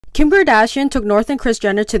Kim Kardashian took North and Kris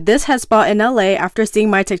Jenner to this head spa in LA after seeing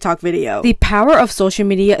my TikTok video. The power of social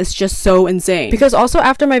media is just so insane. Because also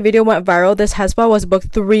after my video went viral, this head spa was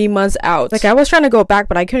booked 3 months out. Like, I was trying to go back,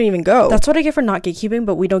 but I couldn't even go. That's what I get for not gatekeeping,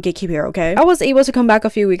 but we don't gatekeep here, okay? I was able to come back a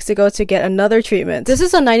few weeks ago to get another treatment. This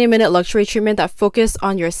is a 90-minute luxury treatment that focuses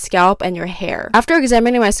on your scalp and your hair. After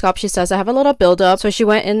examining my scalp, she says I have a little buildup, so she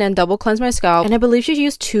went in and double cleansed my scalp, and I believe she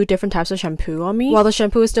used 2 different types of shampoo on me. While the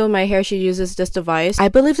shampoo is still in my hair, she uses this device. I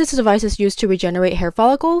believe this device is used to regenerate hair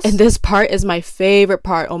follicles, and this part is my favorite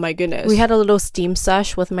part. Oh my goodness. We had a little steam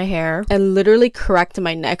sesh with my hair and literally cracked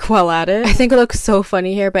my neck while at it. I think it looks so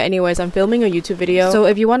funny here, but anyways, I'm filming a YouTube video, so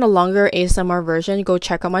if you want a longer ASMR version, go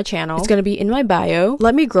check out my channel. It's gonna be in my bio.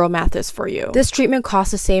 Let me girl math this for you. This treatment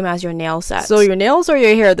costs the same as your nail set. So your nails or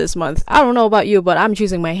your hair this month? I don't know about you, but I'm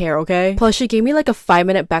choosing my hair, okay? Plus, she gave me like a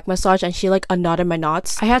 5-minute back massage and she like unknotted my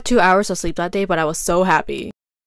knots. I had 2 hours of sleep that day, but I was so happy.